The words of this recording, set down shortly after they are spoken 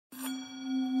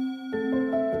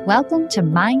Welcome to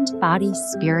Mind, Body,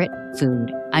 Spirit,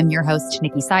 Food. I'm your host,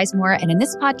 Nikki Sizemore, and in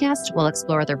this podcast, we'll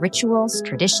explore the rituals,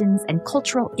 traditions, and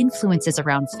cultural influences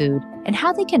around food and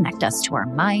how they connect us to our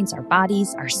minds, our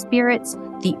bodies, our spirits,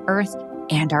 the earth,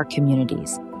 and our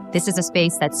communities. This is a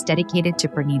space that's dedicated to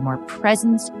bringing more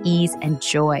presence, ease, and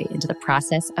joy into the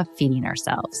process of feeding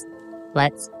ourselves.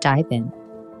 Let's dive in.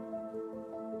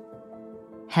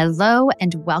 Hello,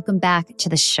 and welcome back to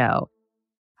the show.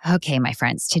 Okay, my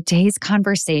friends, today's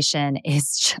conversation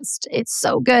is it's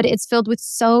so good. It's filled with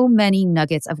so many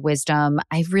nuggets of wisdom.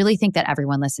 I really think that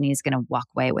everyone listening is going to walk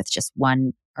away with just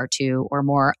one or two or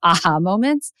more aha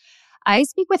moments. I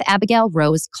speak with Abigail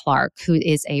Rose Clarke, who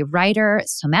is a writer,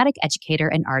 somatic educator,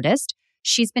 and artist.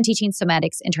 She's been teaching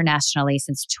somatics internationally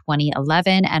since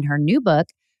 2011, and her new book,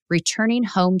 Returning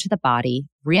Home to the Body,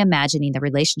 Reimagining the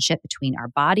Relationship Between Our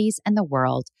Bodies and the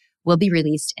World, will be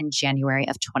released in January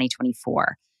of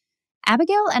 2024.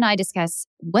 Abigail and I discuss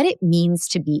what it means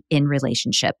to be in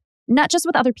relationship, not just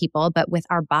with other people, but with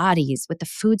our bodies, with the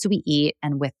foods we eat,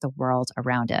 and with the world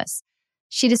around us.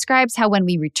 She describes how when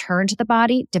we return to the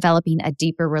body, developing a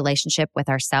deeper relationship with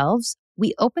ourselves,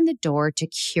 we open the door to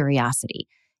curiosity.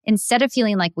 Instead of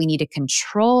feeling like we need to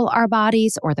control our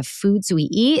bodies or the foods we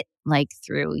eat, like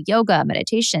through yoga,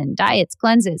 meditation, diets,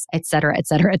 cleanses, et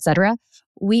cetera,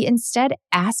 we instead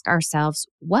ask ourselves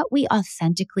what we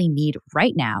authentically need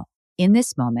right now in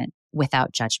this moment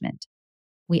without judgment.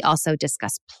 We also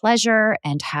discuss pleasure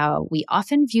and how we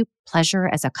often view pleasure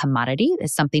as a commodity,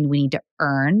 as something we need to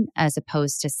earn, as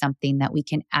opposed to something that we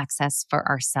can access for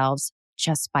ourselves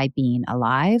just by being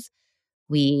alive.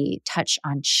 We touch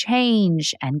on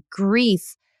change and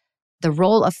grief, the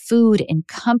role of food in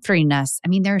comforting us. I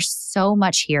mean, there's so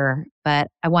much here, but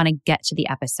I want to get to the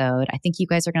episode. I think you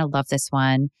guys are going to love this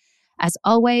one. As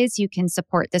always, you can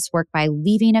support this work by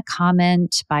leaving a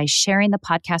comment, by sharing the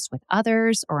podcast with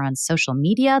others, or on social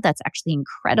media. That's actually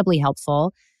incredibly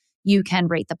helpful. You can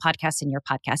rate the podcast in your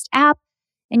podcast app,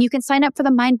 and you can sign up for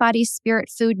the Mind, Body, Spirit,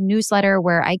 Food newsletter,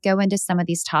 where I go into some of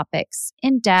these topics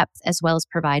in depth, as well as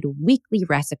provide weekly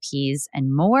recipes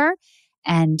and more.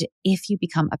 And if you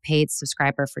become a paid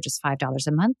subscriber for just $5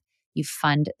 a month, you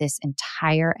fund this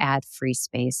entire ad-free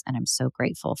space. And I'm so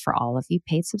grateful for all of you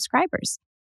paid subscribers.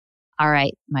 All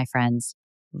right, my friends,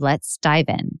 let's dive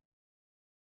in.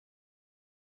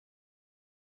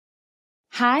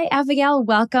 Hi, Abigail.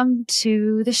 Welcome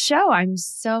to the show. I'm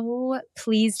so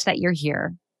pleased that you're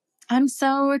here. I'm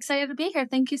so excited to be here.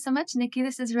 Thank you so much, Nikki.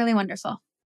 This is really wonderful.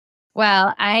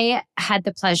 Well, I had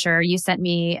the pleasure. You sent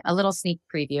me a little sneak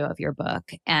preview of your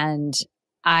book, and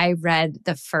I read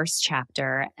the first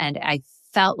chapter, and I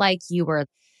felt like you were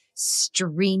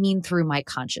streaming through my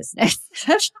consciousness.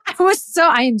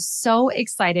 I am so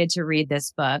excited to read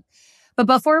this book. But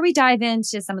before we dive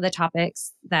into some of the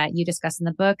topics that you discuss in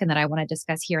the book and that I want to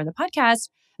discuss here in the podcast,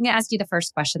 I'm going to ask you the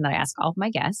first question that I ask all of my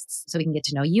guests so we can get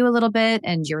to know you a little bit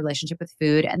and your relationship with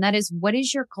food. And that is, what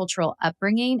is your cultural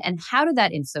upbringing and how did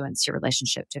that influence your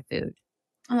relationship to food?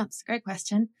 Oh, that's a great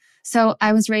question. So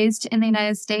I was raised in the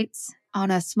United States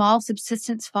on a small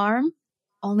subsistence farm,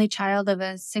 only child of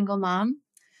a single mom.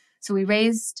 So we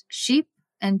raised sheep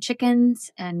and chickens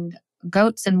and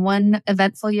goats. And one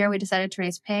eventful year, we decided to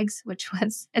raise pigs, which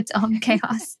was its own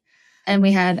chaos. And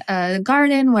we had a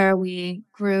garden where we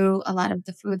grew a lot of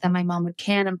the food that my mom would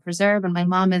can and preserve. And my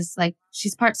mom is like,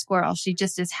 she's part squirrel. She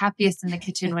just is happiest in the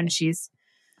kitchen when she's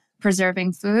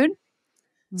preserving food.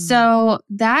 So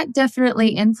that definitely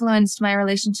influenced my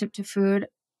relationship to food.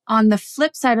 On the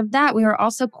flip side of that, we were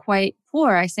also quite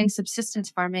poor. I think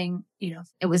subsistence farming,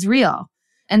 it was real.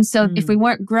 And so if we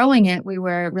weren't growing it, we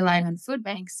were relying on food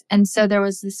banks. And so there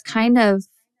was this kind of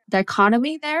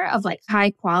dichotomy there of like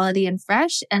high quality and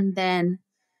fresh, and then,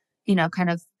 kind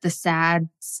of the sad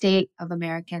state of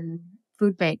American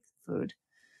food bank food.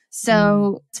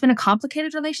 So it's been a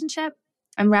complicated relationship.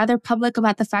 I'm rather public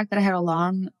about the fact that I had a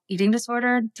long eating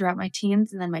disorder throughout my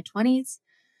teens and then my 20s.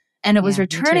 And it was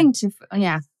returning to,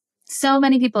 so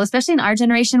many people, especially in our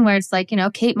generation where it's like,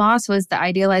 Kate Moss was the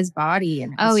idealized body.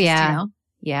 And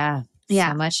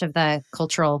So much of the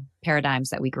cultural paradigms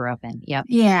that we grew up in. Yep.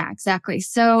 Yeah, exactly.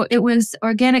 So it was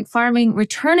organic farming,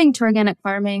 returning to organic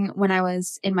farming when I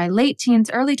was in my late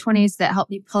teens, early 20s that helped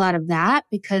me pull out of that,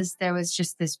 because there was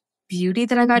just this beauty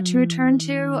that I got to return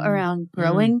to around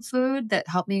growing food that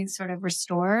helped me sort of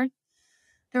restore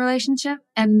the relationship.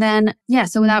 And then,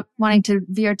 so without wanting to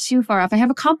veer too far off, I have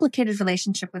a complicated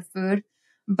relationship with food,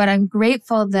 but I'm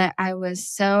grateful that I was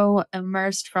so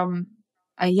immersed from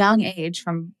a young age,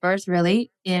 from birth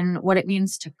really, in what it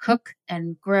means to cook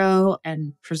and grow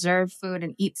and preserve food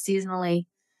and eat seasonally.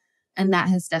 And that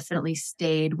has definitely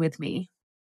stayed with me.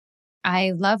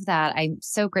 I love that. I'm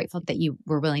so grateful that you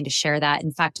were willing to share that.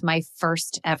 In fact, my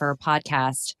first ever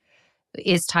podcast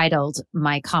is titled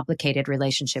My Complicated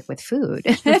Relationship with Food.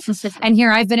 And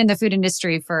here I've been in the food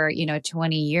industry for,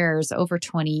 20 years, over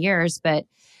 20 years. But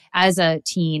as a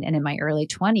teen and in my early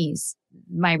 20s,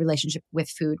 my relationship with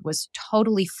food was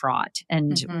totally fraught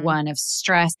and one of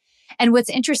stress. And what's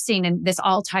interesting, and this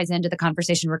all ties into the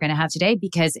conversation we're going to have today,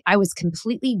 because I was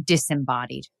completely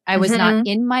disembodied. I was not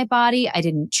in my body. I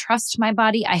didn't trust my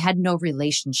body. I had no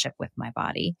relationship with my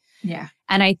body. Yeah.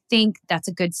 And I think that's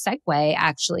a good segue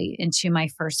actually into my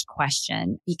first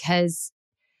question, because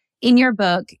in your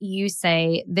book, you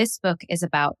say this book is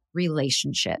about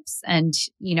relationships. And,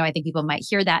 I think people might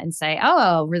hear that and say,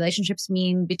 oh, relationships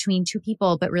mean between two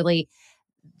people, but really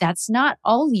that's not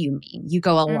all you mean. You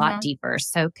go a lot deeper.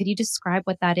 So could you describe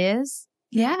what that is?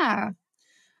 Yeah.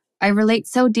 I relate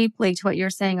so deeply to what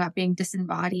you're saying about being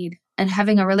disembodied and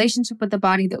having a relationship with the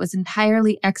body that was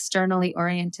entirely externally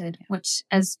oriented, which,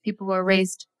 as people were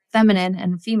raised feminine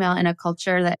and female in a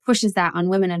culture that pushes that on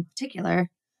women in particular,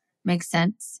 makes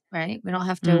sense, right? We don't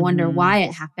have to wonder why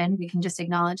it happened. We can just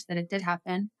acknowledge that it did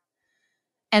happen.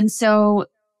 And so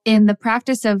in the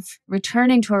practice of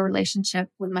returning to a relationship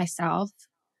with myself,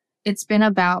 it's been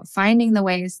about finding the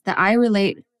ways that I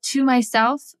relate to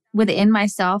myself, within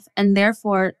myself, and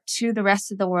therefore to the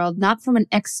rest of the world, not from an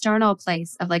external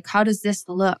place of like, how does this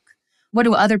look? What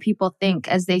do other people think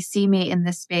as they see me in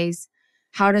this space?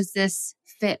 How does this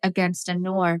fit against a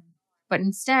norm? But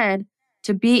instead,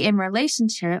 to be in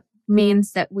relationship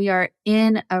means that we are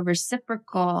in a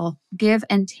reciprocal give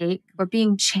and take. We're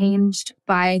being changed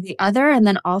by the other and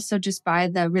then also just by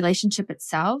the relationship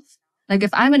itself. Like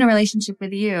if I'm in a relationship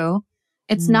with you,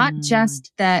 it's not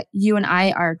just that you and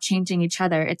I are changing each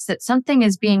other. It's that something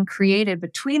is being created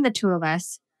between the two of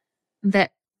us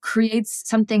that creates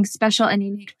something special and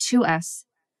unique to us,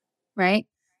 right?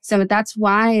 So that's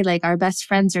why like our best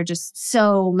friends are just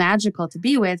so magical to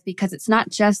be with, because it's not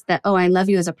just that, oh, I love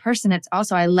you as a person. It's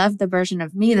also, I love the version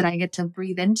of me that I get to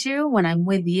breathe into when I'm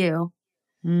with you.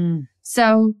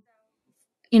 So,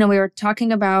 we were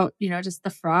talking about, just the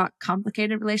fraught,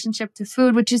 complicated relationship to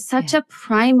food, which is such a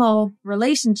primal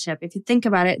relationship. If you think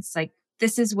about it, it's like,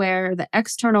 this is where the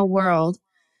external world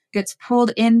gets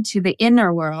pulled into the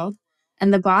inner world.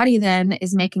 And the body then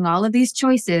is making all of these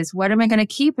choices. What am I going to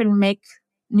keep and make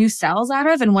new cells out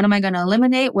of? And what am I going to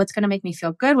eliminate? What's going to make me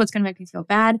feel good? What's going to make me feel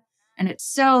bad? And it's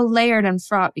so layered and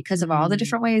fraught because of all the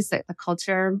different ways that the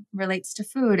culture relates to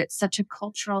food. It's such a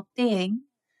cultural thing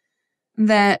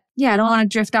that, I don't want to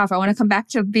drift off. I want to come back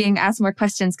to being asked more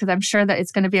questions because I'm sure that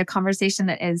it's going to be a conversation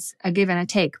that is a give and a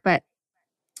take. But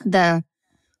the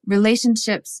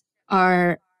relationships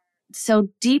are so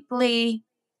deeply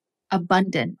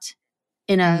abundant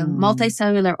in a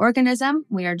multicellular organism.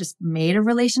 We are just made of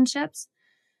relationships.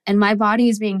 And my body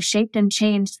is being shaped and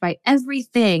changed by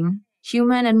everything,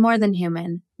 human and more than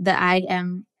human, that I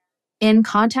am in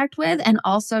contact with, and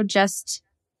also just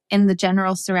in the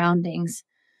general surroundings.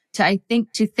 To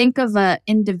think of an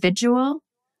individual,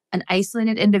 an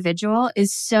isolated individual,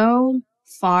 is so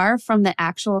far from the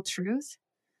actual truth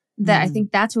that I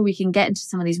think that's where we can get into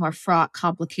some of these more fraught,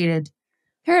 complicated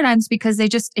paradigms, because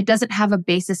it doesn't have a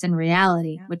basis in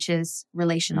reality, which is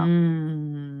relational.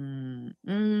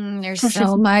 There's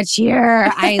so much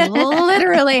here. I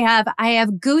literally have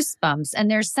goosebumps. And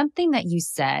there's something that you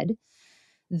said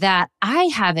that I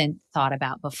haven't thought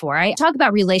about before. I talk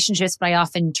about relationships, but I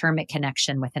often term it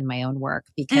connection within my own work,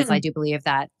 because I do believe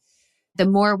that the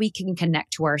more we can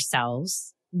connect to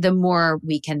ourselves, the more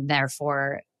we can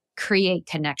therefore create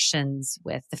connections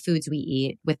with the foods we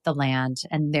eat, with the land,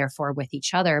 and therefore with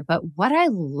each other. But what I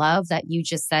love that you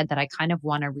just said that I kind of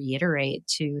want to reiterate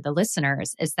to the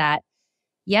listeners is that,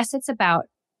 yes, it's about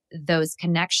those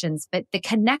connections, but the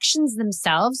connections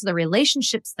themselves, the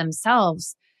relationships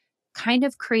themselves, kind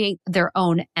of create their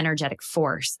own energetic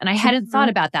force. And I hadn't thought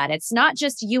about that. It's not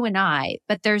just you and I,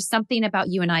 but there's something about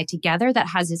you and I together that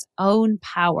has its own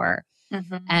power.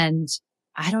 And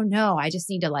I don't know. I just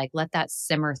need to let that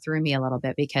simmer through me a little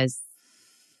bit, because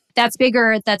that's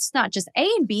bigger. That's not just A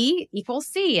and B equals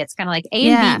C. It's kind of like A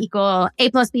and B equal A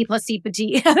plus B plus C plus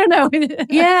D. I don't know.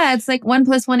 It's like 1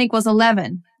 + 1 =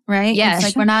 11, right? Yeah. It's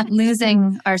like we're not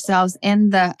losing ourselves in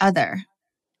the other.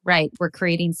 Right. We're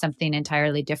creating something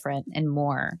entirely different and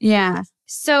more. Yeah.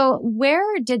 So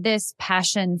where did this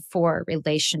passion for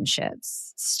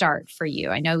relationships start for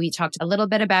you? I know we talked a little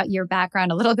bit about your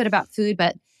background, a little bit about food,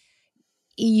 but,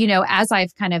 as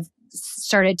I've kind of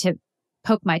started to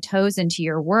poke my toes into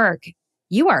your work,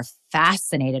 you are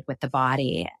fascinated with the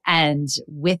body and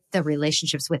with the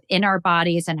relationships within our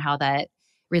bodies and how that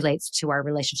relates to our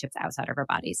relationships outside of our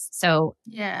bodies. So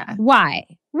Yeah. why?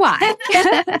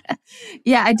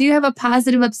 Yeah, I do have a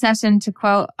positive obsession, to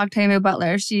quote Octavia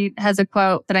Butler. She has a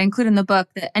quote that I include in the book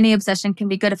that any obsession can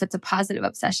be good if it's a positive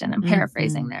obsession. I'm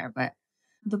paraphrasing there, but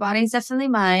the body is definitely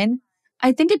mine.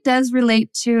 I think it does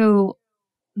relate to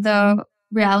the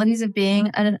realities of being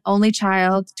an only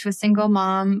child to a single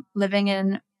mom living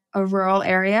in a rural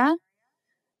area.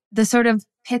 The sort of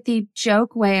pithy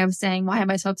joke way of saying, why am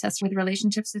I so obsessed with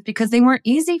relationships, is because they weren't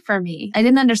easy for me. I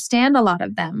didn't understand a lot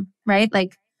of them, right?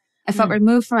 Like I felt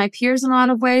removed from my peers in a lot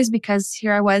of ways because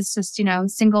here I was just,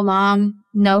 single mom,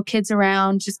 no kids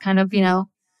around, just kind of,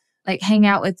 like hang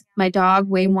out with my dog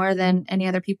way more than any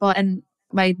other people. And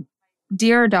my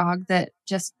dear dog that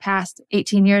just passed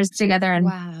 18 years together.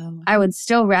 And I would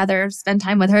still rather spend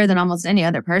time with her than almost any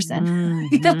other person,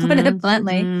 to put it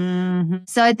bluntly.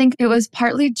 So I think it was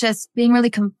partly just being really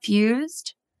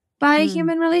confused by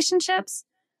human relationships,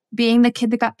 being the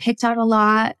kid that got picked out a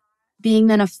lot, being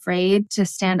then afraid to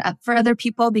stand up for other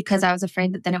people because I was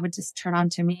afraid that then it would just turn on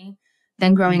to me.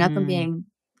 Then growing up and being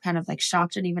kind of like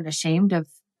shocked and even ashamed of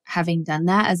having done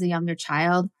that as a younger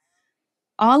child.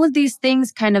 All of these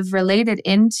things kind of related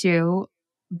into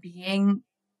being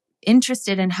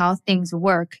interested in how things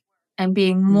work and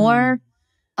being more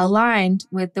aligned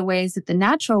with the ways that the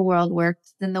natural world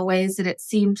worked than the ways that it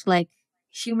seemed like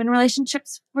human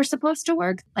relationships were supposed to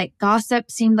work. Like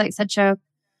gossip seemed like such a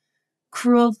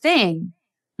cruel thing,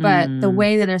 but the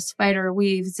way that a spider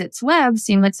weaves its web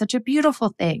seemed like such a beautiful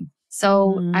thing.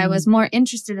 So I was more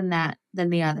interested in that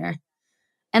than the other.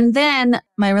 And then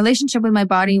my relationship with my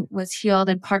body was healed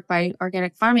in part by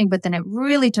organic farming, but then it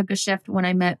really took a shift when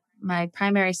I met my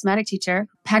primary somatic teacher.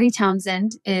 Patty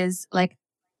Townsend is like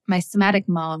my somatic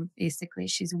mom, basically.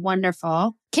 She's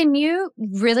wonderful. Can you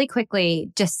really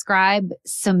quickly describe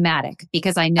somatic?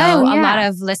 Because I know a lot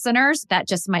of listeners that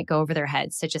just might go over their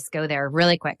heads. So just go there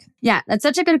really quick. Yeah, that's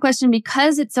such a good question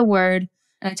because it's a word,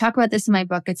 and I talk about this in my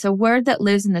book. It's a word that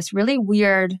lives in this really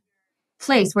weird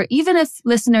place where even if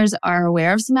listeners are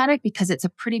aware of somatic, because it's a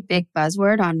pretty big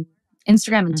buzzword on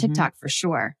Instagram and TikTok for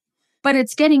sure, but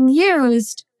it's getting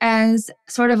used as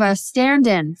sort of a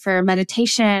stand-in for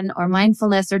meditation or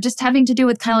mindfulness or just having to do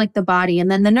with kind of like the body. And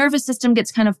then the nervous system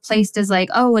gets kind of placed as like,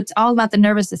 oh, it's all about the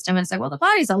nervous system. And it's like, well, the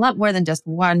body's a lot more than just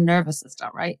one nervous system,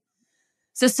 right?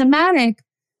 So somatic,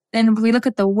 then if we look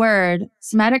at the word,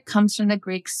 somatic comes from the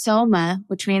Greek soma,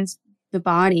 which means the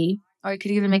body. Or you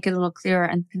could even make it a little clearer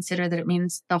and consider that it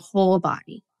means the whole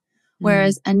body.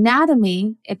 Whereas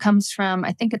anatomy, it comes from,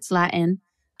 I think it's Latin,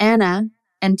 ana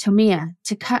and tomia,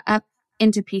 to cut up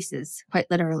into pieces, quite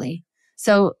literally.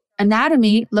 So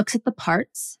anatomy looks at the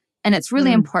parts, and it's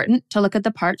really important to look at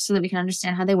the parts so that we can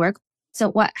understand how they work.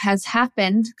 So what has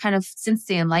happened kind of since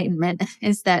the Enlightenment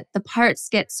is that the parts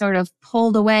get sort of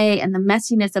pulled away and the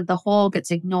messiness of the whole gets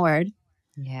ignored.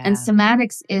 Yeah. And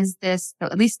somatics is this,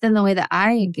 at least in the way that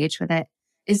I engage with it,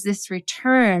 is this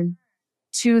return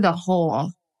to the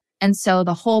whole. And so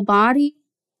the whole body,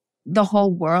 the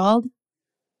whole world,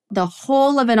 the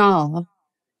whole of it all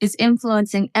is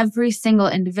influencing every single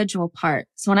individual part.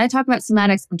 So when I talk about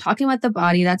somatics, I'm talking about the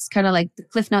body. That's kind of like the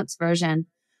Cliff Notes version.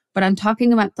 But I'm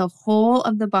talking about the whole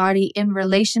of the body in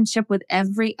relationship with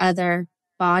every other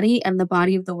body and the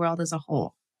body of the world as a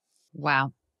whole.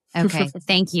 Wow. Okay.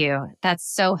 Thank you. That's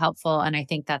so helpful. And I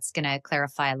think that's going to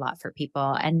clarify a lot for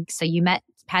people. And so you met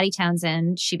Patty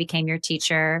Townsend. She became your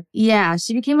teacher. Yeah,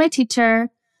 she became my teacher.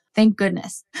 Thank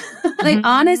goodness. Like,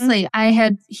 honestly, I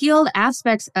had healed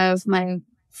aspects of my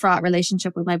fraught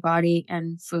relationship with my body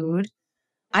and food.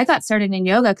 I got started in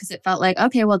yoga because it felt like,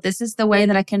 okay, well, this is the way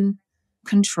that I can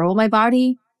control my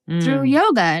body through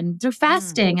yoga and through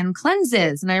fasting and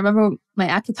cleanses. And I remember my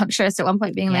acupuncturist at one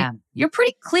point being like, you're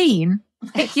pretty clean.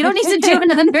 Like, you don't need to do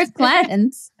another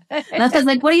cleanse. And I was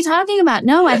like, what are you talking about?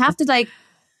 No, I have to that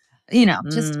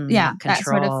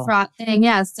sort of fraught thing.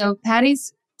 Yeah. So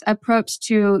Patty's approach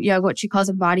to yoga, what she calls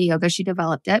a body yoga, she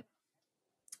developed it.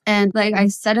 And like, I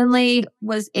suddenly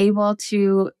was able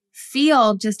to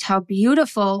feel just how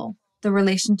beautiful the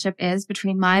relationship is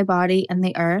between my body and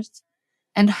the earth.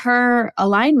 And her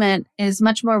alignment is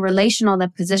much more relational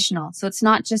than positional. So it's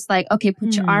not just like, okay,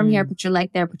 put your arm here, put your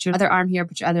leg there, put your other arm here,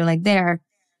 put your other leg there.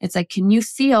 It's like, can you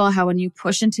feel how when you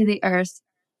push into the earth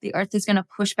is going to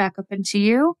push back up into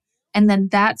you? And then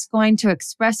that's going to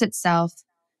express itself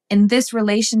in this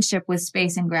relationship with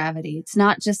space and gravity. It's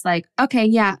not just like, okay,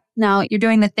 yeah, now you're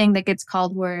doing the thing that gets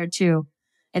called warrior two.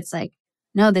 It's like,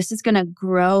 no, this is going to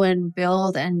grow and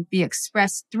build and be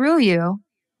expressed through you,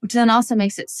 which then also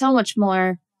makes it so much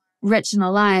more rich and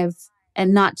alive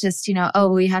and not just,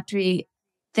 oh, we have to be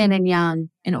yin and yang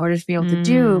in order to be able to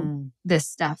do this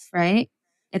stuff, right?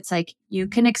 It's like you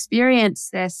can experience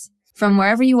this from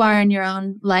wherever you are in your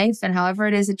own life and however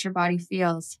it is that your body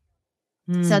feels.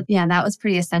 So yeah, that was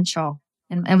pretty essential.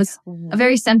 And it was a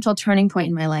very central turning point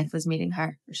in my life was meeting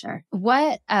her for sure.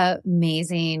 What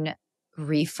amazing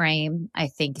reframe. I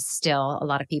think still a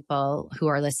lot of people who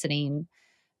are listening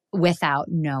without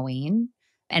knowing,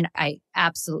 and I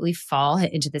absolutely fall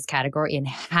into this category and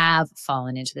have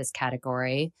fallen into this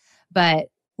category. But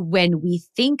when we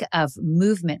think of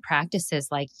movement practices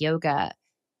like yoga,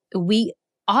 we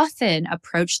often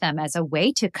approach them as a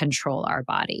way to control our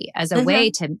body, as a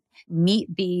way to meet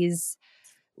these,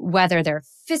 whether they're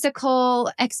physical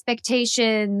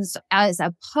expectations, as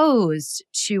opposed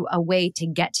to a way to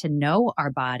get to know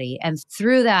our body. And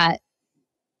through that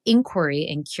inquiry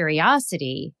and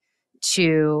curiosity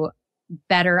to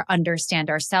better understand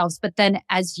ourselves. But then,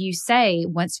 as you say,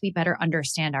 once we better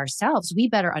understand ourselves, we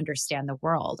better understand the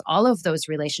world. All of those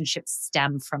relationships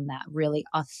stem from that really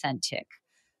authentic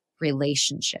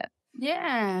relationship.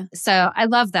 Yeah. So I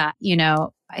love that.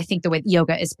 I think the way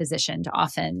yoga is positioned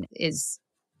often is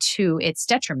to its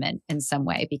detriment in some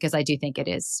way, because I do think it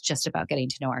is just about getting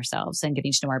to know ourselves and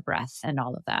getting to know our breath and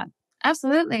all of that.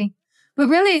 Absolutely. But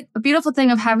really, a beautiful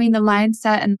thing of having the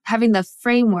mindset and having the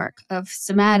framework of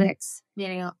somatics,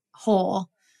 meaning a whole,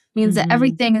 means that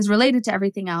everything is related to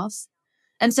everything else.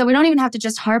 And so we don't even have to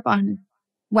just harp on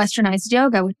westernized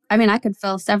yoga. I mean, I could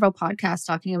fill several podcasts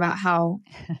talking about how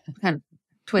kind of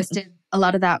twisted a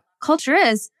lot of that culture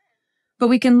is. But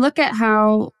we can look at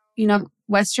how,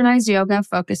 westernized yoga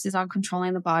focuses on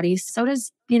controlling the body. So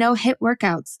does, HIIT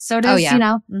workouts. So does,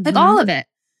 like all of it.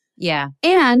 Yeah.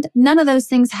 And none of those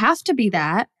things have to be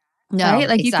that. No, right?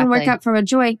 Like exactly. you can work out from a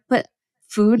joy, but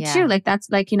food Yeah. too. Like that's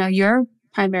like, your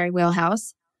primary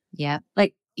wheelhouse. Yeah.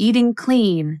 Like eating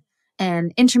clean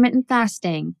and intermittent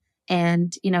fasting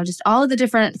and, just all of the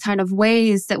different kind of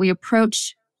ways that we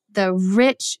approach the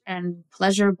rich and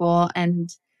pleasurable and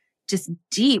just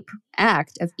deep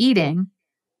act of eating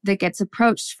that gets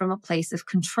approached from a place of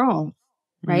control,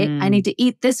 right? I need to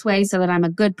eat this way so that I'm a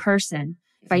good person.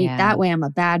 If I eat that way, I'm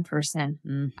a bad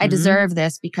person. I deserve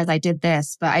this because I did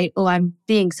this, but I'm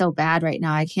being so bad right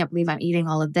now. I can't believe I'm eating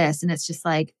all of this. And it's just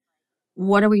like,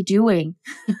 what are we doing?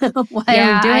 Why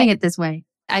are we doing it this way?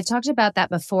 I've talked about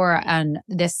that before on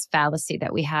this fallacy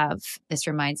that we have. This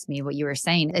reminds me what you were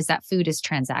saying is that food is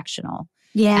transactional.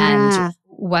 Yeah. And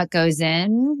what goes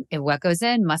in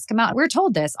must come out. We're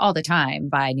told this all the time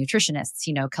by nutritionists,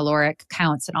 caloric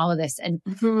counts and all of this. And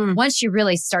once you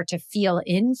really start to feel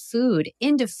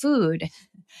into food,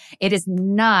 it is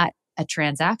not a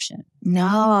transaction.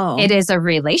 No. It is a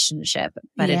relationship,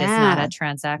 but it is not a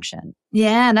transaction.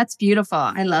 Yeah, that's beautiful.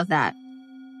 I love that.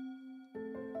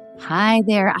 Hi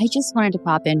there. I just wanted to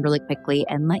pop in really quickly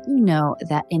and let you know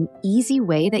that an easy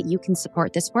way that you can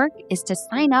support this work is to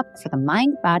sign up for the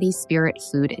Mind, Body, Spirit,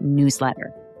 Food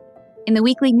newsletter. In the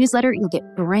weekly newsletter, you'll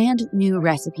get brand new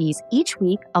recipes each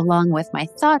week, along with my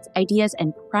thoughts, ideas,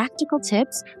 and practical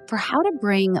tips for how to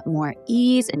bring more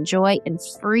ease and joy and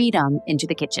freedom into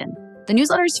the kitchen. The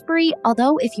newsletter is free,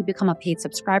 although if you become a paid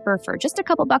subscriber for just a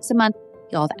couple bucks a month,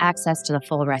 you'll have access to the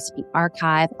full recipe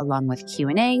archive, along with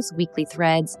Q&As, weekly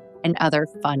threads, and other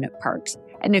fun perks.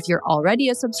 And if you're already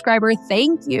a subscriber,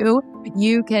 thank you.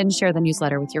 You can share the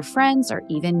newsletter with your friends or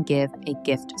even give a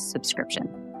gift subscription.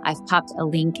 I've popped a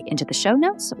link into the show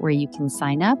notes where you can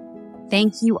sign up.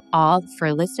 Thank you all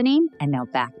for listening. And now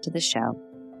back to the show.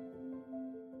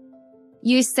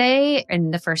 You say in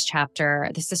the first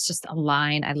chapter, this is just a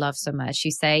line I love so much.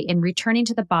 You say, in returning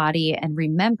to the body and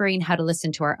remembering how to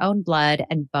listen to our own blood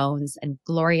and bones and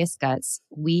glorious guts,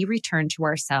 we return to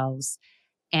ourselves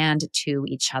and to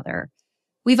each other.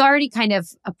 We've already kind of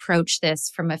approached this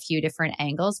from a few different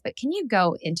angles, but can you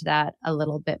go into that a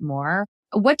little bit more?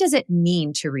 What does it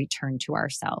mean to return to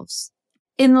ourselves?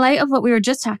 In light of what we were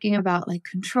just talking about, like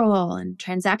control and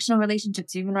transactional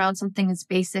relationships, even around something as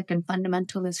basic and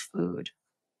fundamental as food.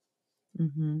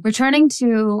 Returning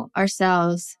to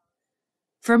ourselves,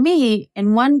 for me,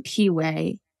 in one key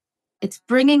way, it's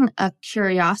bringing a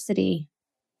curiosity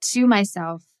to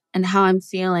myself and how I'm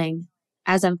feeling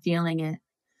as I'm feeling it.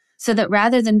 So that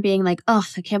rather than being like, oh,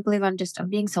 I can't believe I'm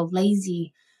being so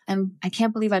lazy. I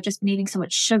can't believe I've just been eating so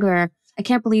much sugar. I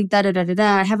can't believe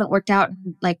I haven't worked out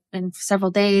in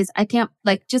several days. I can't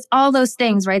just all those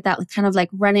things, right? That kind of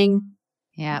running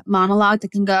monologue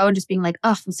that can go and just being like,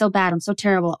 oh, I'm so bad. I'm so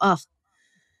terrible. Oh,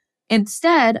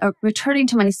 instead of returning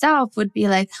to myself would be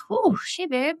like, oh, hey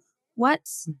babe,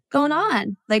 what's going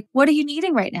on? Like, what are you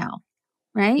needing right now?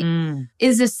 Right?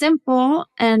 Is this simple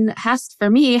and has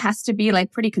to be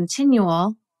pretty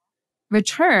continual,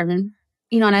 return,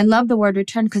 and I love the word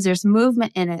return because there's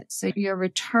movement in it. So you're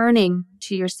returning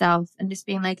to yourself and just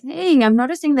being like, hey, I'm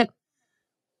noticing that,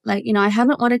 like, I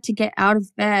haven't wanted to get out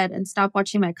of bed and stop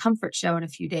watching my comfort show in a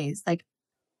few days. Like,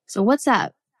 so what's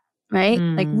up? Right?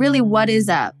 Like, really, what is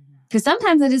up? Because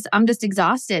sometimes I'm just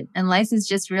exhausted and life is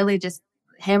just really just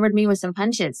hammered me with some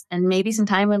punches, and maybe some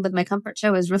time with my comfort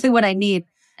show is really what I need.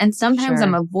 And sometimes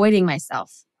I'm avoiding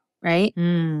myself. Right?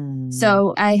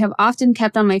 So I have often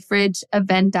kept on my fridge a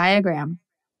Venn diagram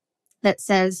that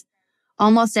says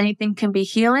almost anything can be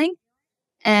healing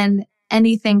and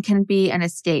anything can be an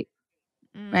escape,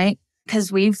 right?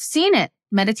 Because we've seen it.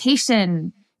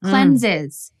 Meditation,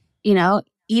 cleanses,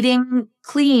 eating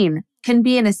clean can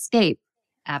be an escape.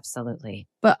 Absolutely.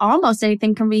 But almost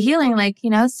anything can be healing. Like,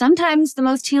 sometimes the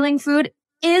most healing food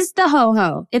is the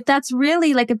ho-ho. If that's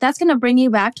really if that's going to bring you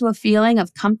back to a feeling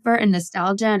of comfort and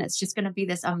nostalgia, and it's just going to be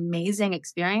this amazing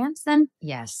experience, then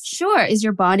yes, sure. Is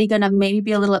your body going to maybe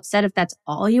be a little upset if that's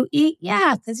all you eat?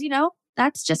 Yeah, because,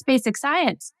 that's just basic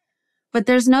science. But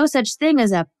there's no such thing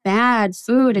as a bad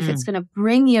food if it's going to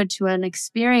bring you to an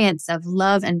experience of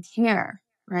love and care,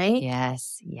 right?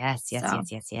 Yes.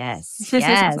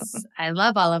 I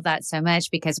love all of that so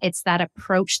much because it's that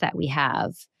approach that we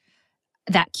have,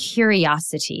 that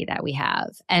curiosity that we have.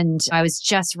 And I was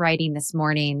just writing this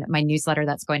morning, my newsletter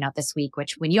that's going out this week,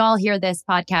 which when you all hear this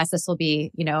podcast, this will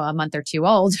be, a month or two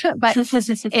old, but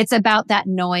it's about that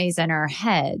noise in our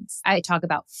heads. I talk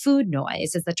about food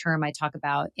noise is the term I talk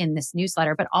about in this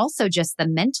newsletter, but also just the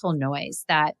mental noise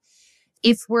that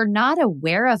if we're not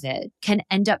aware of it can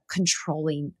end up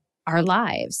controlling our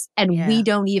lives and we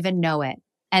don't even know it.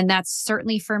 And that's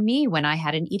certainly for me when I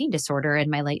had an eating disorder in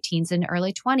my late teens and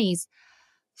early 20s.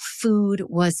 Food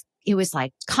was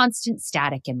like constant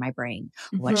static in my brain.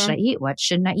 What should I eat? What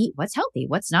shouldn't I eat? What's healthy?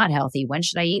 What's not healthy? When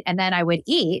should I eat? And then I would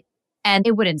eat and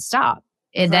it wouldn't stop.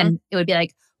 And then it would be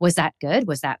like, was that good?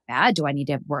 Was that bad? Do I need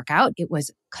to work out? It was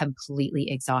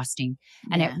completely exhausting.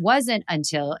 And it wasn't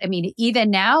until, even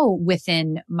now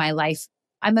within my life,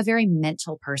 I'm a very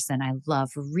mental person. I love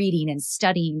reading and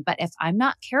studying. But if I'm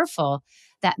not careful,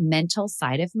 that mental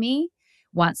side of me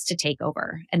wants to take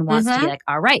over and wants to be like,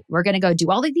 all right, we're going to go do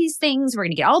all of these things. We're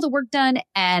going to get all the work done.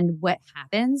 And what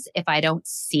happens if I don't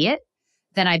see it,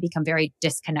 then I become very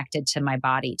disconnected to my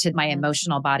body, to my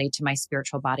emotional body, to my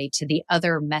spiritual body, to the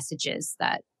other messages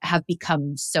that have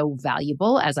become so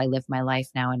valuable as I live my life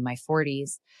now in my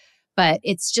 40s. But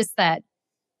it's just that,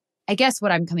 I guess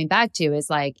what I'm coming back to is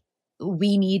like,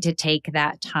 we need to take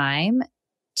that time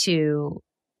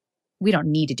we don't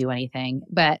need to do anything,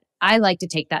 but I like to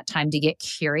take that time to get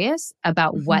curious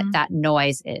about what that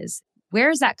noise is. Where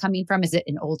is that coming from? Is it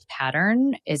an old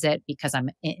pattern? Is it because I'm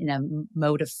in a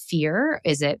mode of fear?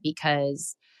 Is it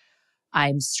because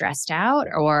I'm stressed out?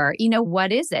 Or,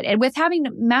 what is it? And with having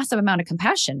a massive amount of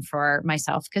compassion for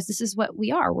myself, because this is what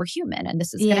we are. We're human and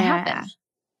this is going to happen.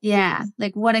 Yeah.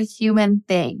 Like what a human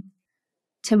thing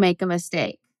to make a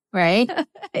mistake, right?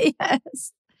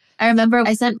 Yes. I remember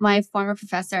I sent my former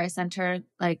professor, I sent her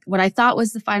like what I thought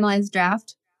was the finalized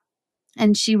draft.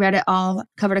 And she read it all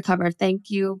cover to cover.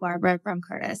 Thank you, Barbara from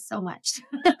Curtis, so much.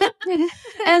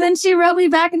 And then she wrote me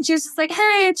back and she was just like,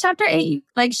 hey, chapter 8.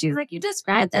 Like, she was like, you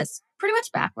described this pretty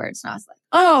much backwards. And I was like,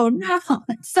 oh no,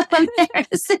 it's so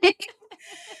embarrassing.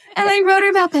 And I wrote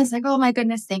her back. I was like, oh my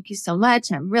goodness, thank you so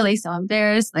much. I'm really so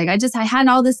embarrassed. Like, I had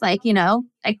all this like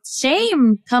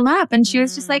shame come up. And she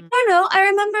was just like, oh no, I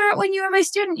remember when you were my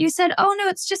student, you said, oh no,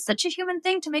 it's just such a human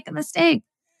thing to make a mistake.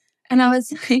 And I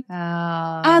was like,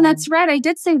 oh, that's right. I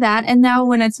did say that. And now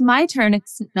when it's my turn,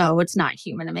 it's not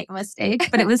human to make a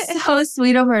mistake. But it was so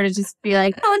sweet of her to just be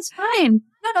like, oh, it's fine.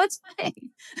 No, it's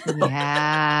fine.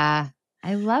 Yeah.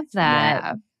 I love that.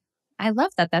 Yeah. I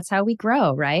love that. That's how we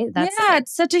grow, right?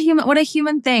 It's such what a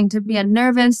human thing to be a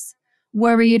nervous,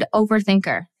 worried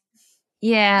overthinker.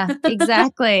 Yeah,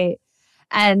 exactly.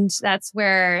 And that's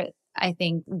where I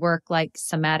think work like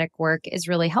somatic work is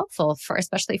really helpful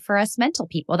especially for us mental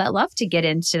people that love to get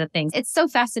into the things. It's so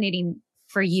fascinating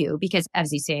for you because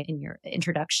as you say in your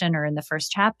introduction or in the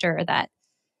first chapter that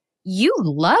you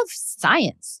love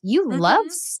science, you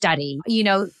love study.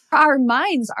 Our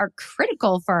minds are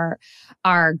critical for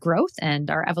our growth and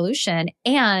our evolution.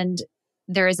 And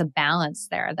there is a balance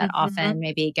there that often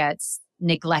maybe gets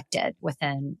neglected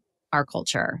within our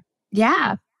culture.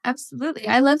 Yeah, absolutely.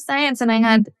 I love science and I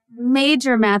had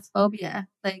major math phobia.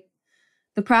 Like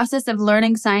the process of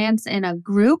learning science in a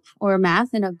group or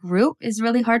math in a group is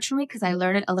really hard for me because I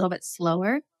learn it a little bit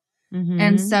slower.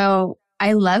 And so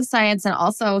I love science. And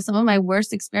also some of my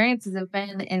worst experiences have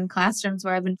been in classrooms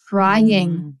where I've been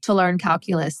trying to learn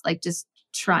calculus, like just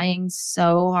trying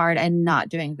so hard and not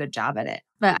doing a good job at it.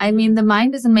 But I mean, the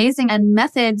mind is amazing and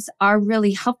methods are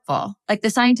really helpful. Like the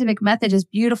scientific method is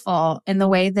beautiful in the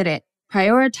way that it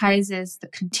prioritizes the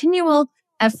continual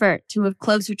effort to move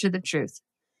closer to the truth.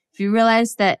 If you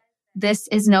realize that this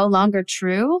is no longer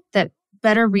true, that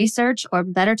better research or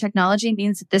better technology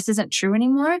means that this isn't true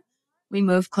anymore, we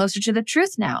move closer to the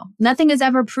truth now. Nothing is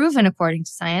ever proven according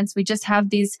to science. We just have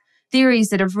these theories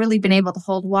that have really been able to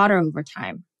hold water over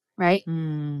time, right?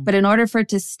 But in order for it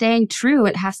to stay true,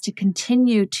 it has to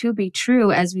continue to be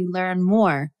true as we learn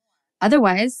more.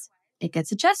 Otherwise, it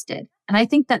gets adjusted. And I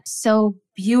think that's so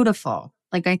beautiful.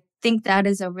 Like, I think that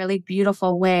is a really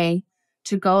beautiful way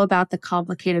to go about the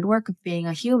complicated work of being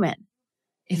a human.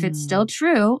 If it's still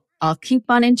true, I'll keep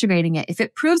on integrating it. If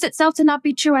it proves itself to not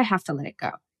be true, I have to let it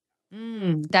go.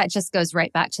 That just goes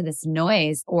right back to this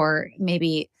noise, or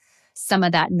maybe some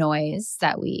of that noise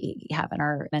that we have in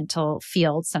our mental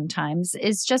field sometimes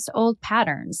is just old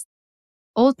patterns.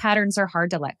 Old patterns are hard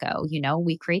to let go. You know,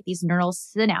 we create these neural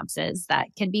synapses that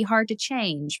can be hard to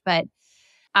change. But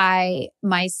I,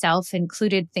 myself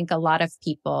included, think a lot of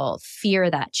people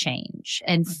fear that change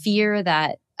and fear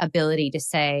that ability to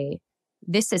say,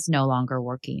 this is no longer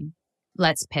working.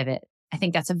 Let's pivot. I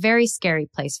think that's a very scary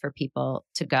place for people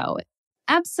to go.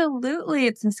 Absolutely.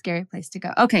 It's a scary place to go.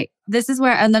 Okay. This is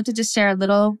where I'd love to just share a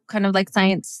little kind of like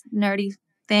science nerdy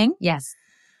thing. Yes.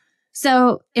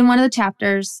 So in one of the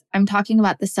chapters, I'm talking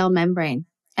about the cell membrane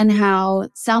and how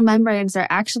cell membranes are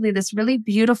actually this really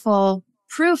beautiful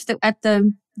proof that at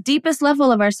the deepest level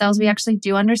of our cells, we actually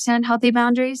do understand healthy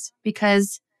boundaries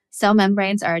because cell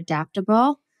membranes are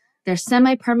adaptable. They're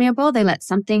semi-permeable. They let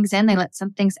some things in, they let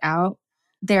some things out.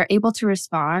 They're able to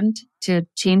respond to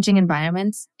changing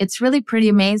environments. It's really pretty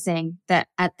amazing that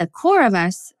at the core of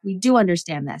us, we do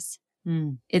understand this.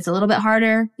 It's a little bit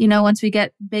harder, you know, once we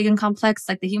get big and complex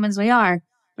like the humans we are,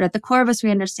 but at the core of us, we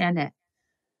understand it.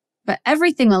 But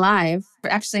everything alive,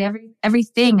 actually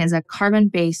everything is a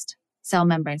carbon-based cell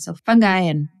membrane. So fungi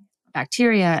and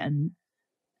bacteria and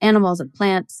animals and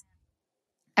plants,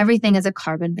 everything is a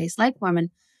carbon-based life form.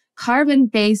 And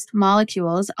carbon-based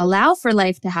molecules allow for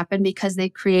life to happen because they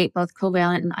create both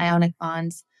covalent and ionic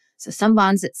bonds. So some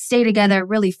bonds that stay together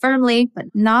really firmly, but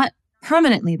not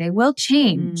permanently. They will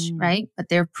change, right? But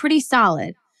they're pretty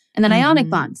solid. And then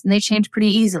ionic bonds, and they change pretty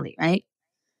easily, right?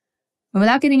 But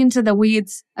without getting into the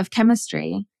weeds of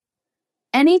chemistry,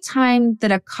 anytime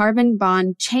that a carbon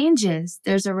bond changes,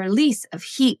 there's a release of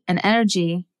heat and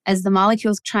energy as the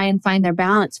molecules try and find their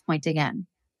balance point again.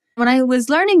 When I was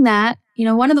learning that, you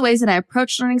know, one of the ways that I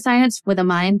approach learning science with a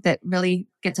mind that really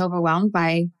gets overwhelmed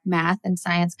by math and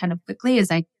science kind of quickly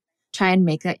is I try and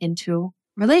make that into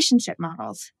relationship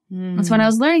models. And so when I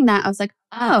was learning that, I was like,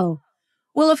 oh,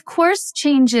 well, of course,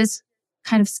 change is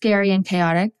kind of scary and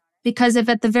chaotic because if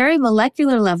at the very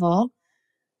molecular level,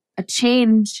 a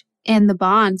change in the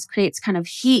bonds creates kind of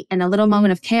heat and a little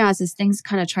moment of chaos as things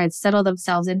kind of try to settle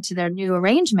themselves into their new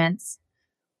arrangements.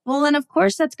 Well, and of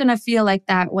course, that's going to feel like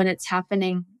that when it's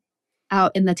happening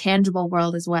out in the tangible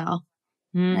world as well,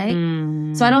 right?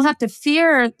 So I don't have to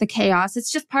fear the chaos.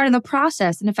 It's just part of the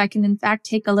process. And if I can, in fact,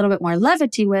 take a little bit more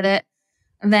levity with it,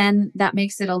 then that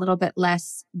makes it a little bit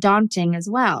less daunting as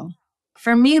well.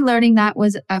 For me, learning that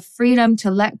was a freedom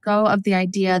to let go of the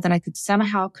idea that I could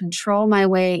somehow control my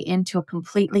way into a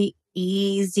completely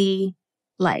easy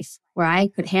life where I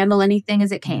could handle anything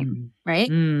as it came, right?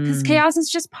 Because chaos is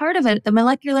just part of it. At the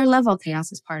molecular level,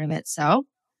 chaos is part of it. So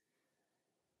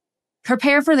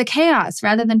prepare for the chaos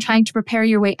rather than trying to prepare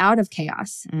your way out of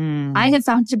chaos. I have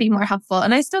found to be more helpful.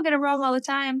 And I still get it wrong all the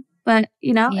time. But,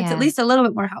 you know, it's at least a little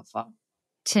bit more helpful.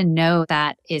 To know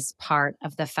that is part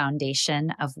of the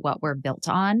foundation of what we're built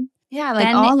on. Yeah, like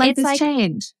all life is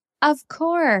change. Of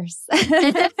course.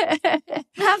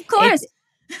 Of course.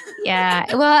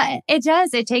 Well, it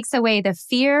does. It takes away the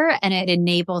fear and it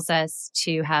enables us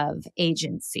to have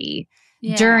agency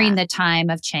during the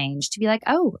time of change to be like,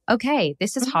 oh, okay,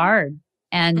 this is hard.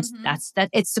 And that's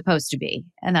it's supposed to be.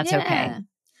 And that's okay.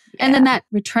 And then that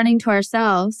returning to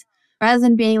ourselves rather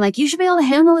than being like, you should be able to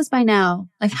handle this by now.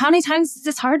 Like, how many times is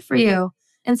this hard for you?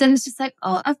 Instead, it's just like,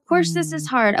 oh, of course this is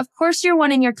hard. Of course you're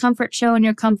wanting your comfort show and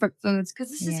your comfort foods because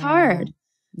this is hard.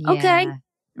 Okay.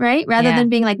 Right? Rather than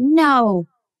being like, no,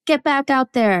 get back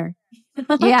out there.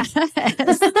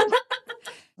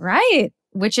 Right.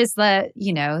 Which is the,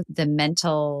 you know, the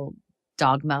mental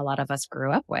dogma a lot of us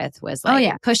grew up with was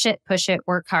like, push it,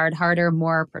 work hard, harder,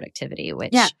 more productivity,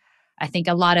 which I think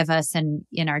a lot of us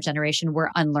in our generation,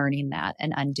 we're unlearning that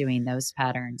and undoing those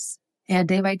patterns. Yeah,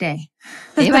 day by day.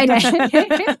 Day by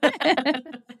day.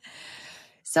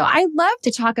 So I love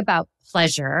to talk about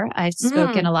pleasure. I've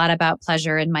spoken a lot about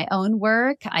pleasure in my own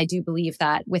work. I do believe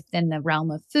that within the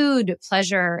realm of food,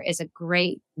 pleasure is a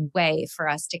great way for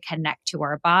us to connect to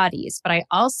our bodies. But I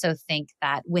also think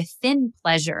that within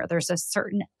pleasure, there's a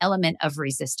certain element of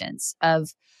resistance, of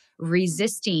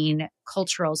resisting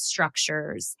cultural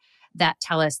structures that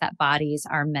tell us that bodies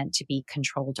are meant to be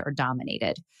controlled or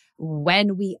dominated.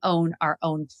 When we own our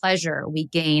own pleasure, we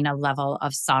gain a level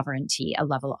of sovereignty, a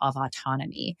level of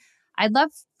autonomy. I'd love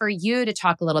for you to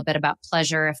talk a little bit about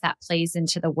pleasure, if that plays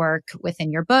into the work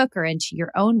within your book or into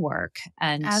your own work.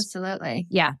 And Absolutely.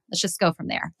 yeah, let's just go from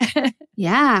there.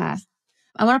 Yeah.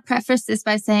 I want to preface this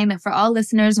by saying that for all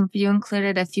listeners, and for you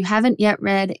included, if you haven't yet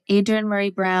read Adrienne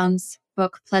Maree Brown's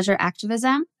book, Pleasure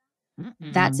Activism,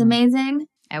 that's amazing.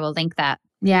 I will link that.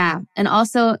 Yeah. And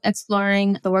also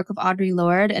exploring the work of Audre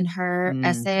Lorde and her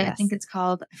essay. Yes. I think it's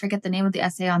called, I forget the name of the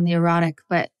essay on the erotic,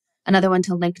 but another one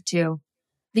to link to.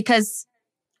 Because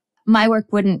my work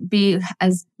wouldn't be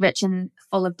as rich and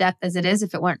full of depth as it is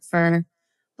if it weren't for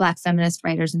Black feminist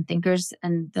writers and thinkers,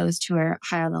 and those two are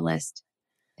high on the list.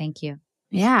 Thank you.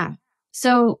 Yeah.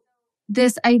 So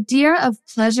this idea of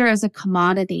pleasure as a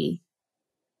commodity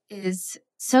is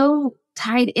so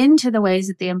tied into the ways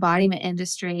that the embodiment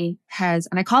industry has,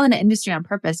 and I call it an industry on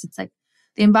purpose. It's like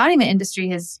the embodiment industry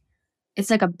it's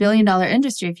like $1 billion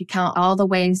industry if you count all the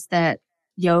ways that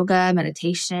yoga,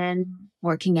 meditation,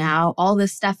 working out, all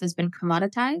this stuff has been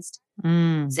commoditized.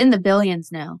 It's in the billions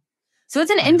now. So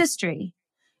it's an industry.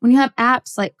 When you have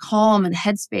apps like Calm and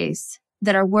Headspace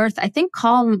that are worth, I think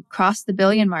Calm crossed the 1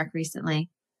 billion mark recently.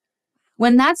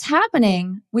 When that's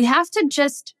happening, we have to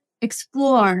just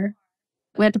explore.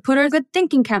 We have to put our good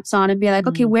thinking caps on and be like,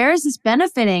 okay, where is this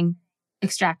benefiting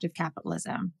extractive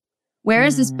capitalism? Where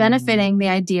is this benefiting the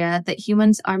idea that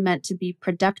humans are meant to be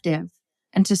productive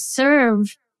and to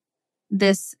serve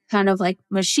this kind of like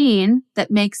machine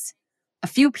that makes a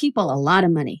few people a lot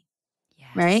of money,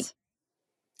 right?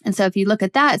 And so if you look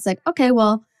at that, it's like, okay,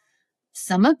 well,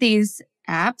 some of these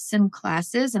apps and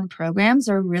classes and programs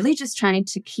are really just trying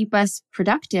to keep us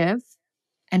productive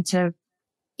and to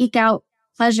eke out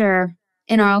pleasure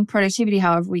in our own productivity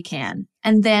however we can,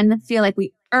 and then feel like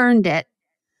we earned it.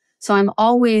 So I'm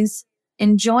always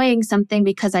enjoying something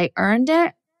because I earned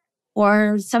it,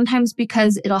 or sometimes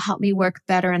because it'll help me work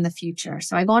better in the future.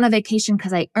 So I go on a vacation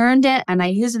because I earned it, and I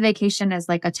use a vacation as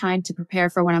like a time to prepare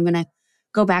for when I'm going to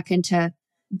go back into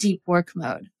deep work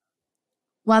mode.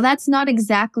 While that's not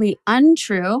exactly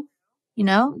untrue,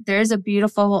 there's a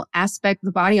beautiful aspect.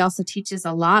 The body also teaches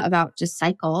a lot about just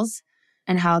cycles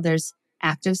and how there's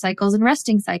active cycles and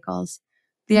resting cycles.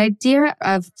 The idea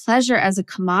of pleasure as a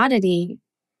commodity,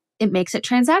 it makes it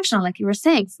transactional. Like you were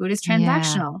saying, food is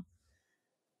transactional. Yeah.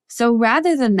 So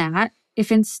rather than that,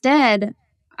 if instead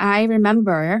I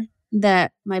remember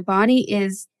that my body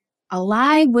is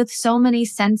alive with so many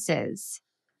senses,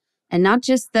 and not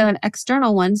just the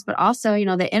external ones, but also,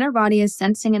 the inner body is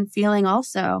sensing and feeling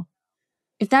also.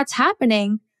 If that's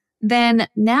happening, then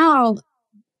now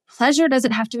pleasure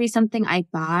doesn't have to be something I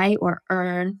buy or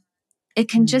earn. It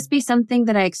can just be something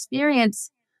that I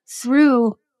experience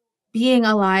through being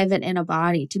alive and in a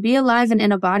body. To be alive and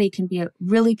in a body can be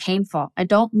really painful. I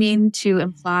don't mean to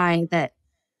imply that,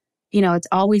 it's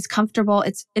always comfortable.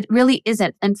 It really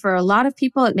isn't. And for a lot of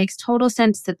people, it makes total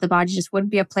sense that the body just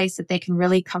wouldn't be a place that they can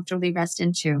really comfortably rest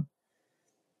into.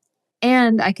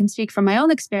 And I can speak from my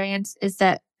own experience is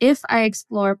that if I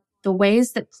explore the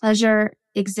ways that pleasure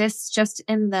exists just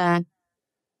in the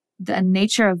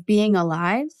nature of being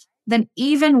alive, then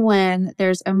even when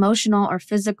there's emotional or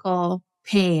physical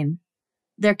pain,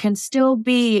 there can still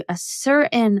be a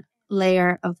certain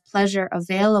layer of pleasure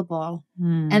available.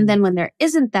 And then when there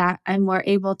isn't that, I'm more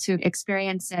able to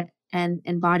experience it and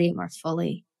embody it more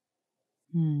fully.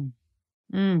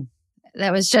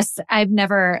 That was just,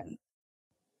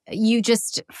 you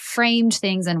just framed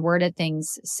things and worded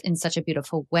things in such a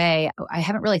beautiful way. I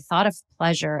haven't really thought of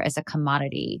pleasure as a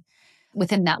commodity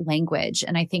within that language.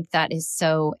 And I think that is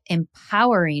so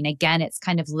empowering. Again, it's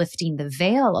kind of lifting the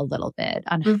veil a little bit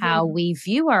on how we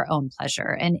view our own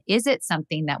pleasure. And is it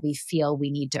something that we feel we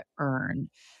need to earn?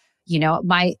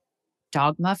 My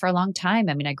dogma for a long time,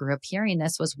 I grew up hearing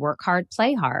this, was work hard,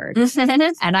 play hard.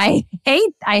 And I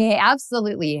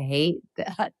absolutely hate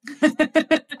that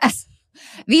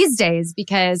these days,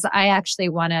 because I actually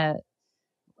want to,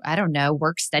 I don't know,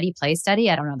 work steady, play steady.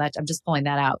 I don't know that. I'm just pulling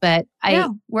that out. But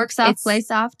work soft, play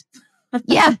soft.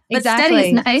 Yeah, but exactly. Steady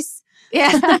is nice.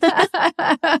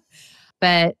 Yeah.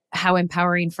 But how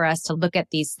empowering for us to look at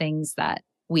these things that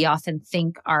we often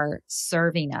think are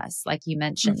serving us. Like you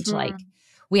mentioned, like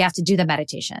we have to do the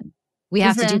meditation. We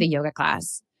have to do the yoga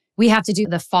class. we have to do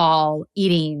the fall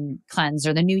eating cleanse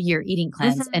or the New Year eating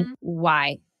cleanse. Mm-hmm. And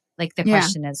why? Like the Yeah.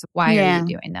 question is, why are you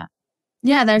doing that?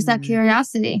 Yeah, there's that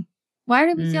curiosity. Why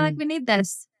do we feel like we need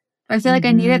this? I feel like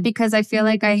I need it because I feel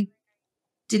like I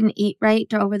didn't eat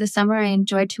right over the summer. I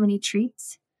enjoyed too many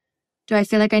treats. Do I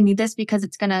feel like I need this because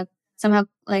it's going to somehow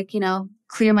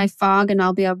clear my fog and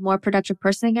I'll be a more productive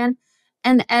person again?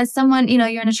 And as someone,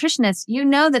 you're a nutritionist, you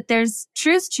know that there's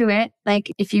truth to it.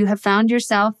 Like if you have found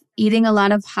yourself eating a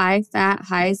lot of high fat,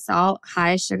 high salt,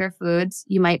 high sugar foods,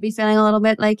 you might be feeling a little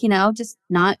bit like, just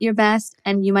not your best.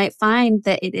 And you might find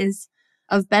that it is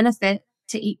of benefit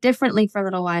to eat differently for a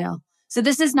little while. So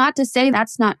this is not to say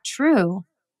that's not true,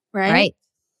 right? Right.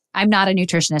 I'm not a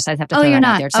nutritionist. I have to Oh, throw you're that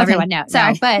out not. there so Okay. everyone knows.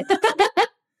 Sorry. No, but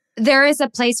there is a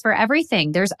place for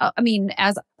everything.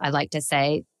 As I like to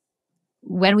say,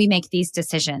 when we make these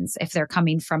decisions, if they're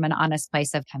coming from an honest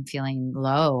place of I'm feeling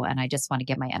low and I just want to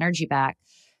get my energy back,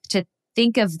 to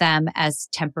think of them as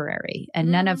temporary.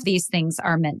 And none of these things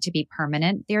are meant to be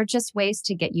permanent. They're just ways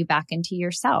to get you back into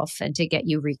yourself and to get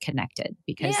you reconnected.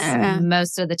 Because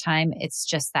most of the time, it's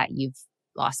just that you've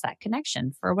lost that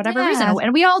connection for whatever reason.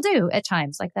 And we all do at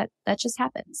times. Like that just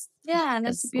happens. Yeah,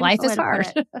 that's a beautiful life way is to hard.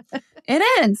 put it.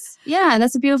 It is. Yeah,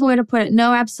 that's a beautiful way to put it.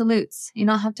 No absolutes. You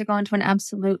don't have to go into an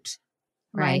absolute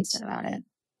mindset about it.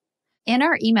 In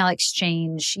our email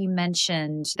exchange, you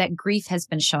mentioned that grief has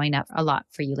been showing up a lot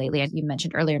for you lately. And you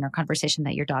mentioned earlier in our conversation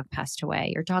that your dog passed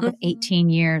away, your dog of 18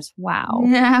 years. Wow.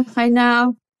 Yeah, I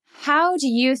know. How do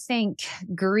you think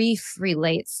grief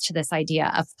relates to this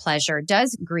idea of pleasure?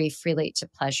 Does grief relate to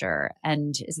pleasure?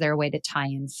 And is there a way to tie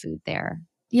in food there?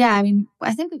 Yeah,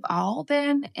 I think we've all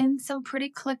been in some pretty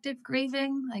collective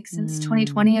grieving, like since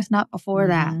 2020, if not before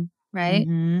that, right?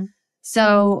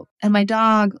 So, and my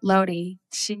dog, Lodi,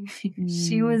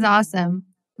 she was awesome.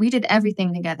 We did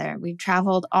everything together. We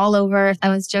traveled all over. I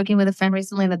was joking with a friend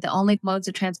recently that the only modes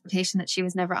of transportation that she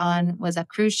was never on was a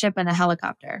cruise ship and a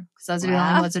helicopter. Because those are the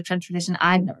only modes of transportation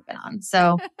I've never been on.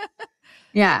 So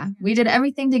yeah, we did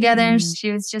everything together.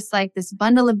 She was just like this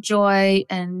bundle of joy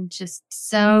and just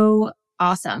so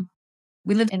awesome.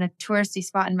 We lived in a touristy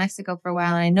spot in Mexico for a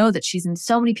while. And I know that she's in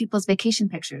so many people's vacation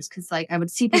pictures because I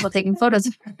would see people taking photos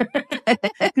of her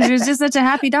because she was just such a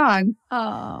happy dog.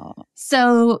 Oh.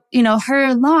 So,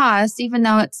 her loss, even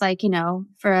though it's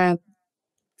for a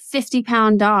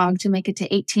 50-pound dog to make it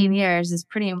to 18 years is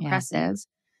pretty impressive.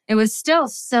 It was still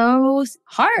so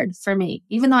hard for me,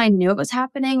 even though I knew it was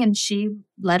happening and she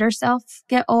let herself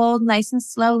get old nice and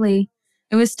slowly.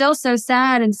 It was still so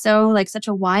sad and so such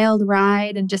a wild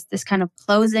ride and just this kind of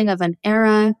closing of an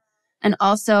era. And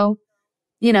also,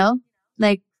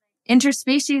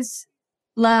 interspecies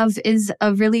love is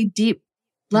a really deep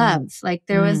love.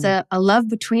 There was a love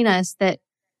between us that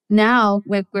now,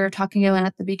 like we were talking about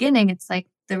at the beginning, it's like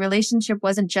the relationship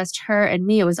wasn't just her and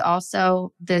me. It was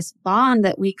also this bond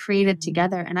that we created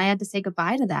together. And I had to say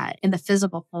goodbye to that in the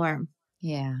physical form.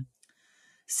 Yeah.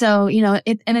 So,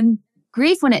 and then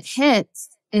grief when it hits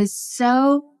is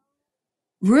so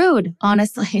rude,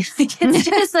 honestly. It's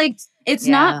just it's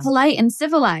not polite and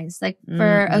civilized.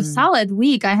 For a solid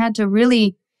week, I had to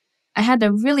really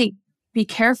be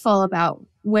careful about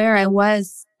where I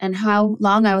was and how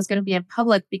long I was going to be in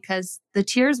public because the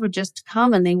tears would just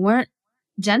come and they weren't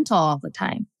gentle all the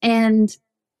time. And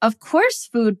of course,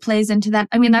 food plays into that.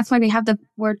 That's why we have the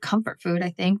word comfort food, I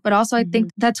think. But also, I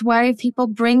think that's why people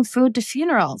bring food to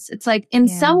funerals. It's in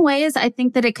some ways, I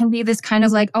think that it can be this kind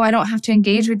of oh, I don't have to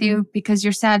engage with you because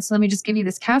you're sad. So let me just give you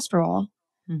this casserole.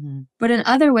 But in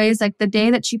other ways, the day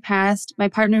that she passed, my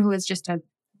partner, who was just a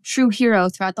true hero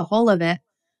throughout the whole of it,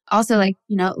 also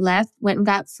left, went and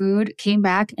got food, came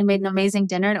back and made an amazing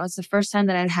dinner. And it was the first time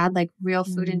that I'd had real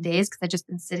food in days because I'd just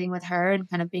been sitting with her and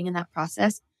kind of being in that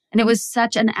process. And it was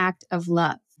such an act of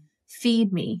love.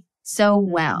 Feed me so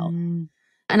well. And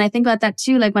I think about that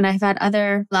too. When I've had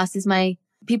other losses, my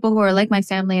people who are like my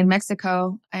family in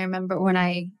Mexico, I remember when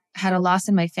I had a loss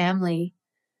in my family,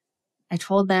 I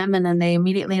told them and then they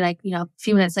immediately a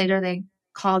few minutes later, they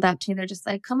called out to me. They're just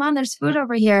come on, there's food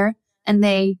over here. And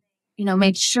they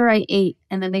made sure I ate.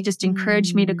 And then they just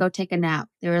encouraged me to go take a nap.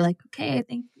 They were okay, I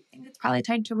think it's probably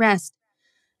time to rest.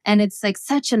 And it's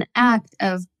such an act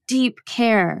of deep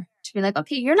care to be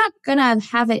okay, you're not going to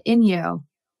have it in you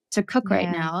to cook right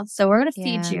now. So we're going to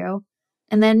feed you.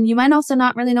 And then you might also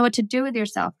not really know what to do with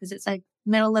yourself because it's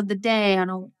middle of the day on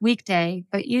a weekday,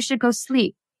 but you should go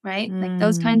sleep, right?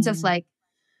 Those kinds of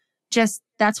just,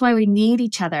 that's why we need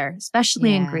each other,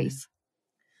 especially in grief.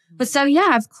 But so,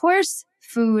 of course,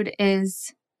 food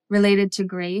is related to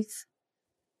grief.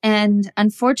 And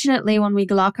unfortunately, when we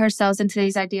lock ourselves into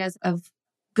these ideas of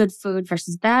good food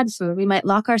versus bad food. We might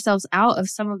lock ourselves out of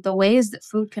some of the ways that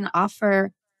food can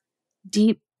offer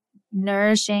deep,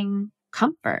 nourishing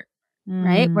comfort,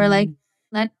 right? We're like,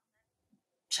 that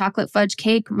chocolate fudge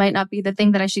cake might not be the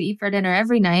thing that I should eat for dinner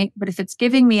every night, but if it's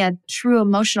giving me a true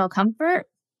emotional comfort,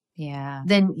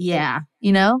 then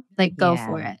go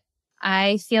for it.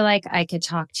 I feel like I could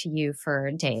talk to you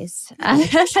for days.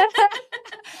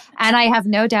 And I have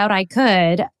no doubt I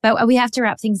could, but we have to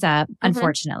wrap things up,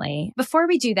 unfortunately. Before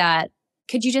we do that,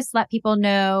 could you just let people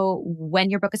know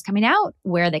when your book is coming out,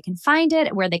 where they can find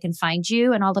it, where they can find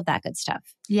you, and all of that good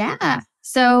stuff? Yeah.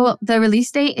 So the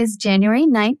release date is January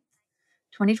 9th,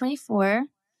 2024.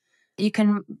 You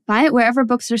can buy it wherever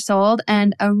books are sold.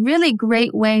 And a really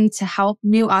great way to help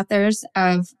new authors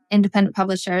of independent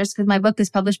publishers, because my book is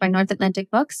published by North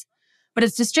Atlantic Books, but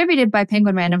it's distributed by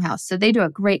Penguin Random House. So they do a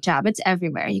great job. It's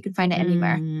everywhere. You can find it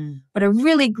anywhere. But a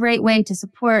really great way to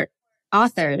support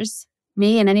authors,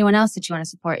 me and anyone else that you want to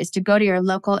support, is to go to your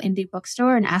local indie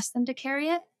bookstore and ask them to carry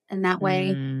it. And that way,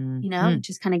 it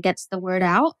just kind of gets the word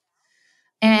out.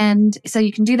 And so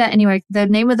you can do that anywhere. The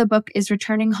name of the book is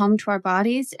Returning Home to Our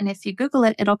Bodies. And if you Google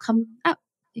it, it'll come up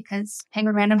because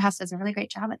Penguin Random House does a really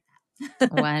great job at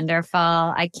that. Wonderful.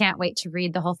 I can't wait to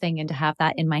read the whole thing and to have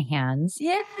that in my hands.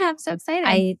 Yeah, I'm so excited.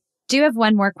 I do have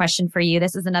one more question for you.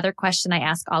 This is another question I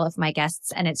ask all of my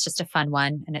guests, and it's just a fun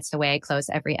one. And it's the way I close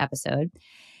every episode.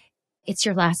 It's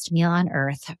your last meal on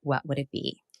earth. What would it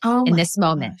be? In this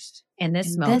moment? In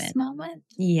this moment?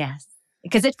 Yes.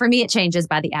 Because for me, it changes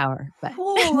by the hour.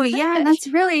 Oh, yeah,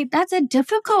 that's a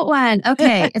difficult one.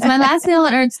 Okay. It's my last meal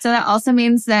on earth. So that also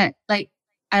means that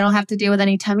I don't have to deal with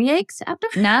any tummy aches after.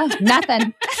 No,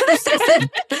 nothing.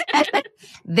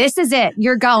 This is it.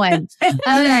 You're going.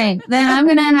 Okay. Then I'm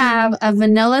going to have a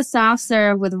vanilla soft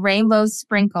serve with rainbow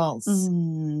sprinkles.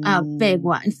 A big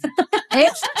one.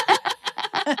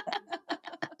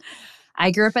 I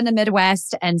grew up in the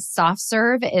Midwest, and soft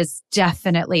serve is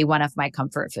definitely one of my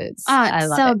comfort foods. I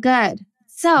love it. Good.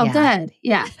 Good.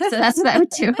 Yeah. So that's what I would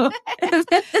do.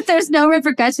 If there's no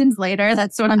repercussions later,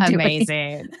 that's what I'm doing.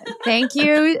 Amazing. Thank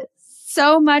you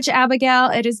so much,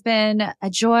 Abigail. It has been a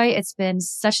joy. It's been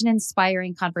such an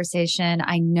inspiring conversation.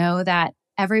 I know that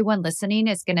everyone listening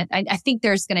is I think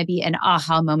there's going to be an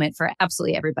aha moment for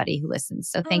absolutely everybody who listens.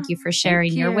 So thank you for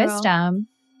sharing your wisdom.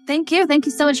 Thank you. Thank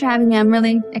you so much for having me. I'm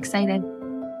really excited.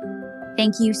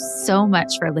 Thank you so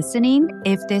much for listening.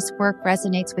 If this work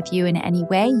resonates with you in any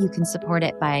way, you can support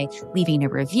it by leaving a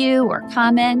review or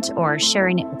comment or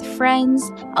sharing it with friends.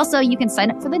 Also, you can sign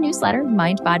up for the newsletter,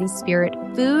 Mind, Body, Spirit,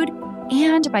 Food.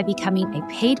 And by becoming a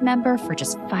paid member for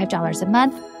just $5 a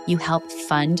month, you help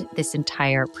fund this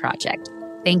entire project.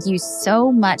 Thank you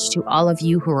so much to all of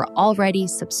you who are already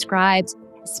subscribed,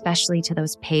 especially to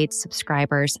those paid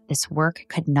subscribers. This work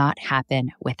could not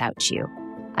happen without you.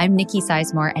 I'm Nikki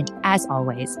Sizemore, and as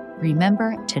always,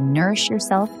 remember to nourish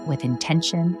yourself with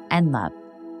intention and love.